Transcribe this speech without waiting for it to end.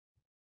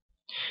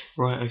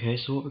Right, okay,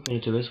 so what we're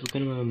going to do is we're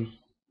going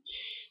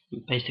to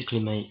basically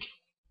make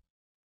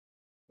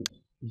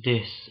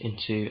this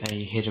into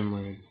a hidden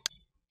room.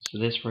 So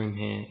this room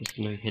here is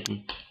going to be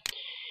hidden.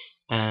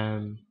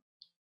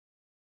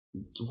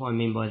 What I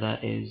mean by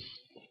that is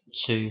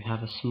to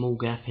have a small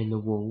gap in the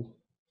wall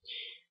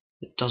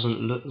that doesn't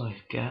look like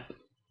a gap,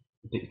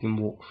 but you can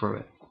walk through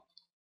it.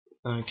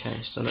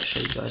 Okay, so let's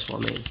show you guys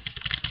what I mean.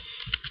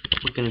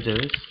 What we're going to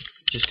do is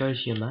just go to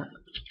your map.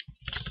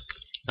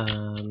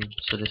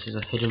 So this is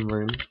a hidden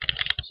room.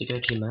 So go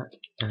to your map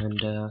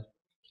and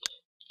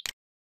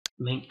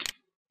make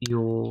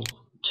your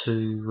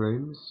two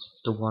rooms,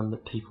 the one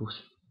that people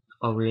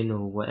are in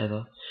or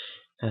whatever,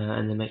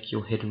 and then make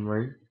your hidden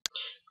room.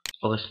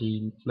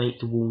 Obviously make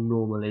the wall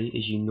normally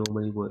as you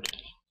normally would.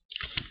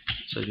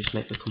 So just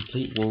make a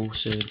complete wall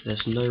so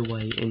there's no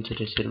way into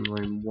this hidden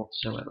room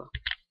whatsoever.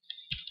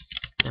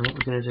 And what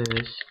we're going to do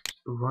is,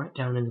 right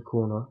down in the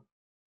corner,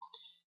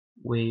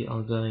 we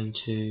are going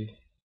to,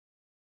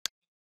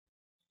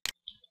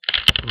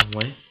 wrong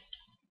way,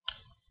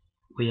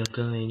 we are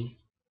going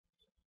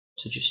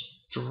to just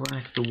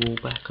drag the wall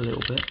back a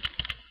little bit,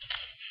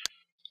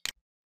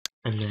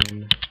 and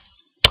then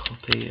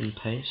copy and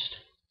paste.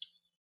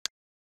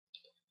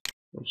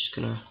 I'm just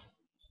going to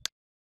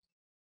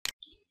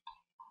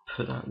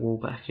put that wall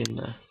back in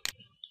there.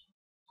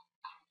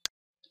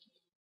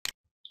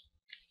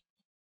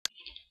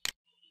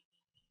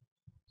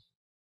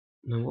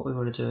 Now what we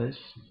want to do is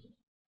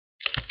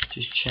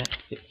just check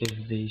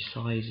if the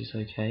size is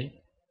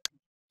okay.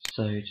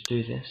 So to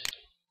do this,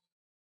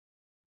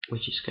 we're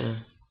just going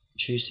to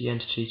choose the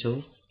entity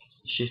tool,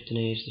 Shift and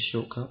E is the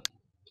shortcut,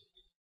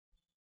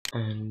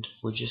 and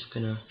we're just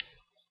going to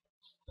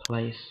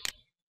place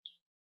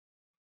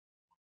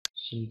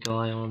some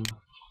guy on.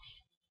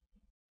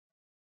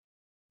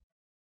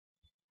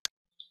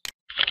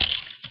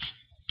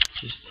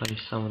 Just place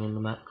someone on the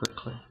map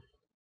quickly.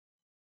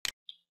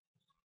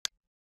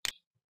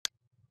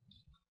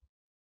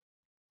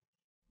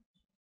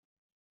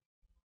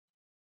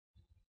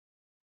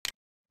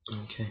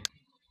 Okay,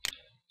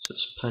 so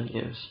it's plenty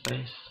of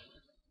space,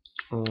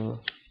 or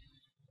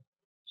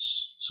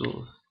sort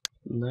of,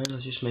 no,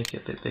 let's just make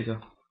it a bit bigger.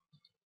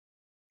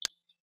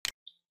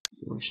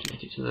 We'll just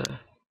make it to there.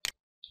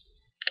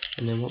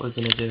 And then what we're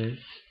going to do is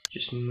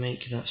just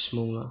make that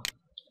smaller.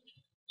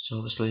 So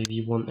obviously if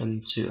you want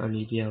them to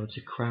only be able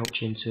to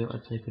crouch into it,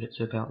 I'd say put it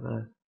to about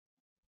there.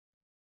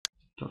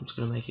 But I'm just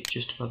going to make it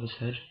just above his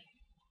head.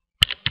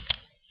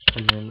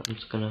 And then I'm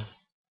just going to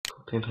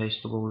copy and paste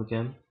the wall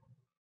again.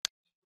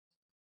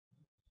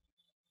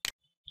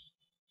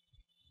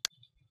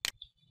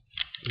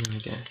 There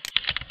we go.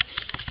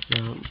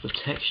 Now the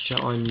texture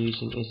I'm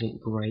using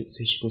isn't great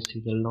because you can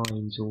see the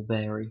lines all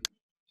vary.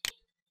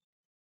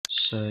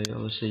 So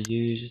obviously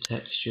use a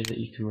texture that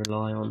you can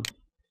rely on.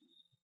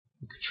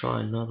 You could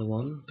try another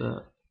one,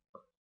 but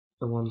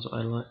the ones that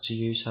I like to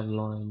use have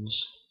lines.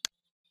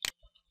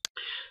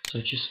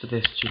 So just for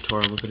this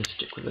tutorial we're going to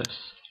stick with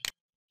this.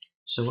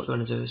 So what we're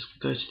going to do is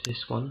go to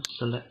this one,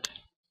 select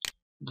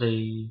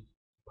the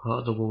part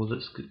of the wall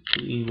that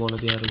you want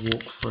to be able to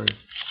walk through.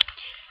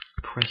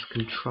 Press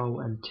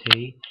Ctrl and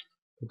T,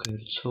 we'll go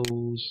to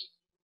Tools,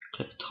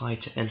 click Tie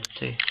to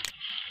Entity.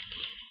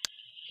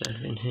 So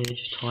in here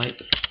just type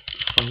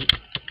funk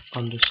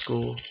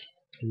underscore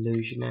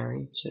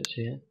illusionary, so it's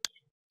here.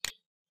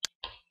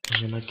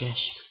 And then I guess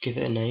you could give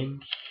it a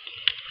name.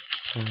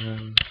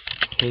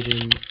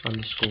 Hidden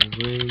underscore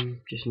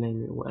room, just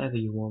name it whatever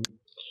you want.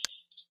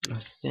 And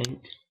I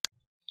think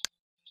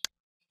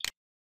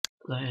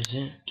that is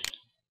it.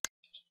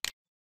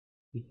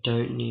 You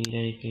don't need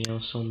anything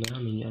else on there.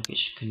 I mean, I guess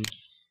you can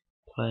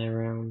play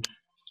around.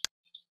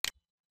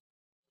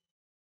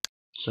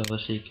 So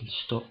obviously you can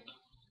stop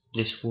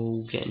this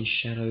wall getting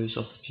shadows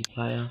off of your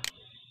player,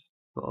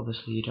 but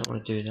obviously you don't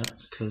want to do that,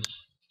 because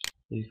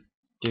if you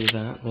do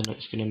that then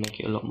it's going to make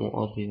it a lot more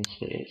obvious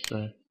that it's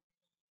a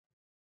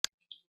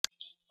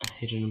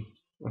hidden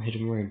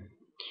room.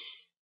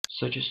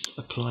 So just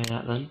apply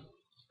that then,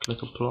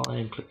 click apply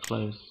and click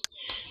close.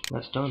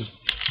 That's done.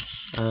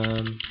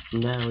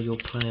 Now your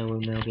player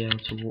will now be able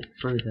to walk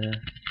through there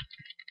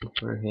and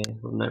through here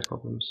with no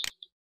problems.